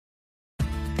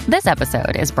This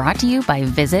episode is brought to you by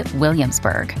Visit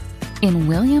Williamsburg. In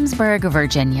Williamsburg,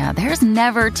 Virginia, there's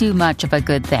never too much of a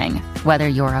good thing. Whether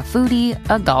you're a foodie,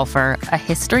 a golfer, a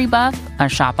history buff, a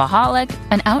shopaholic,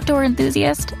 an outdoor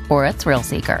enthusiast, or a thrill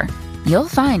seeker, you'll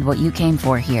find what you came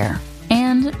for here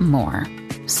and more.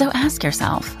 So ask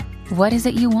yourself, what is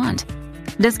it you want?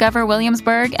 Discover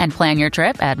Williamsburg and plan your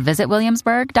trip at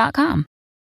visitwilliamsburg.com.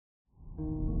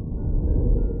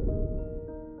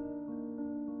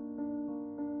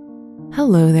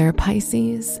 Hello there,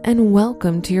 Pisces, and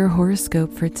welcome to your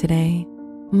horoscope for today,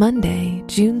 Monday,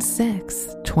 June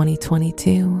 6,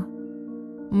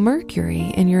 2022.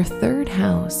 Mercury in your third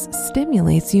house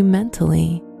stimulates you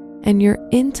mentally, and your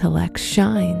intellect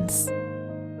shines.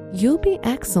 You'll be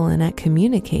excellent at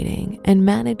communicating and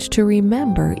manage to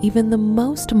remember even the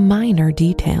most minor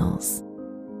details.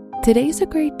 Today's a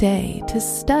great day to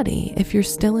study if you're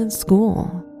still in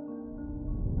school.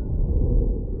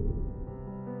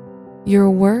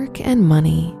 Your work and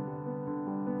money.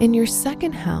 In your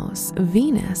second house,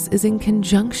 Venus is in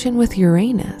conjunction with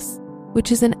Uranus,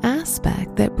 which is an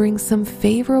aspect that brings some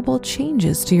favorable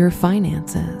changes to your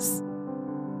finances.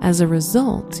 As a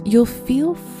result, you'll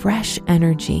feel fresh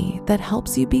energy that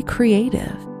helps you be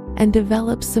creative and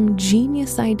develop some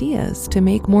genius ideas to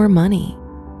make more money.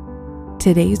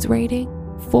 Today's rating,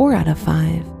 4 out of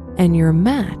 5, and your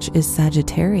match is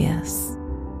Sagittarius.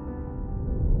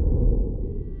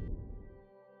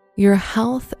 Your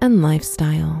health and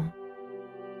lifestyle.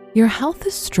 Your health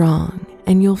is strong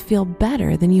and you'll feel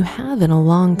better than you have in a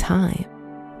long time.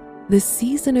 The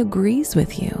season agrees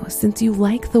with you since you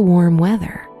like the warm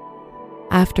weather.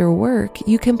 After work,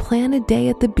 you can plan a day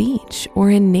at the beach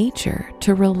or in nature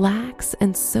to relax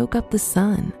and soak up the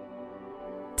sun.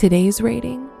 Today's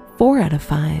rating, 4 out of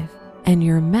 5, and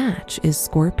your match is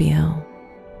Scorpio.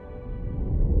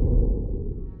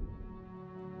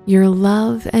 Your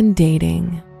love and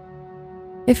dating.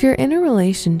 If you're in a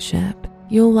relationship,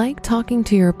 you'll like talking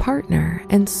to your partner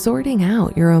and sorting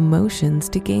out your emotions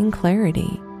to gain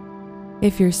clarity.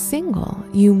 If you're single,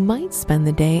 you might spend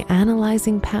the day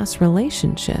analyzing past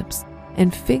relationships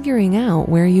and figuring out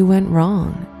where you went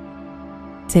wrong.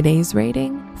 Today's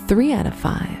rating, 3 out of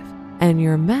 5, and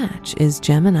your match is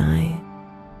Gemini.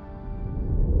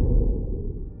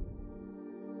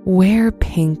 Wear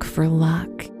pink for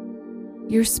luck.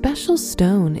 Your special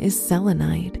stone is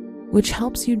selenite, which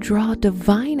helps you draw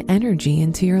divine energy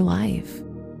into your life.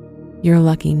 Your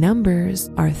lucky numbers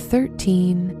are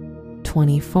 13,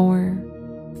 24,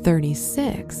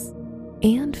 36,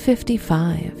 and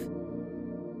 55.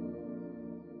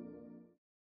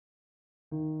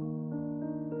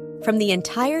 From the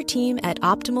entire team at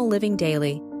Optimal Living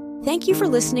Daily, thank you for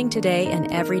listening today and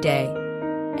every day.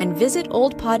 And visit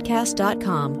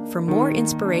oldpodcast.com for more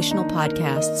inspirational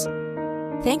podcasts.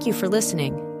 Thank you for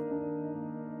listening.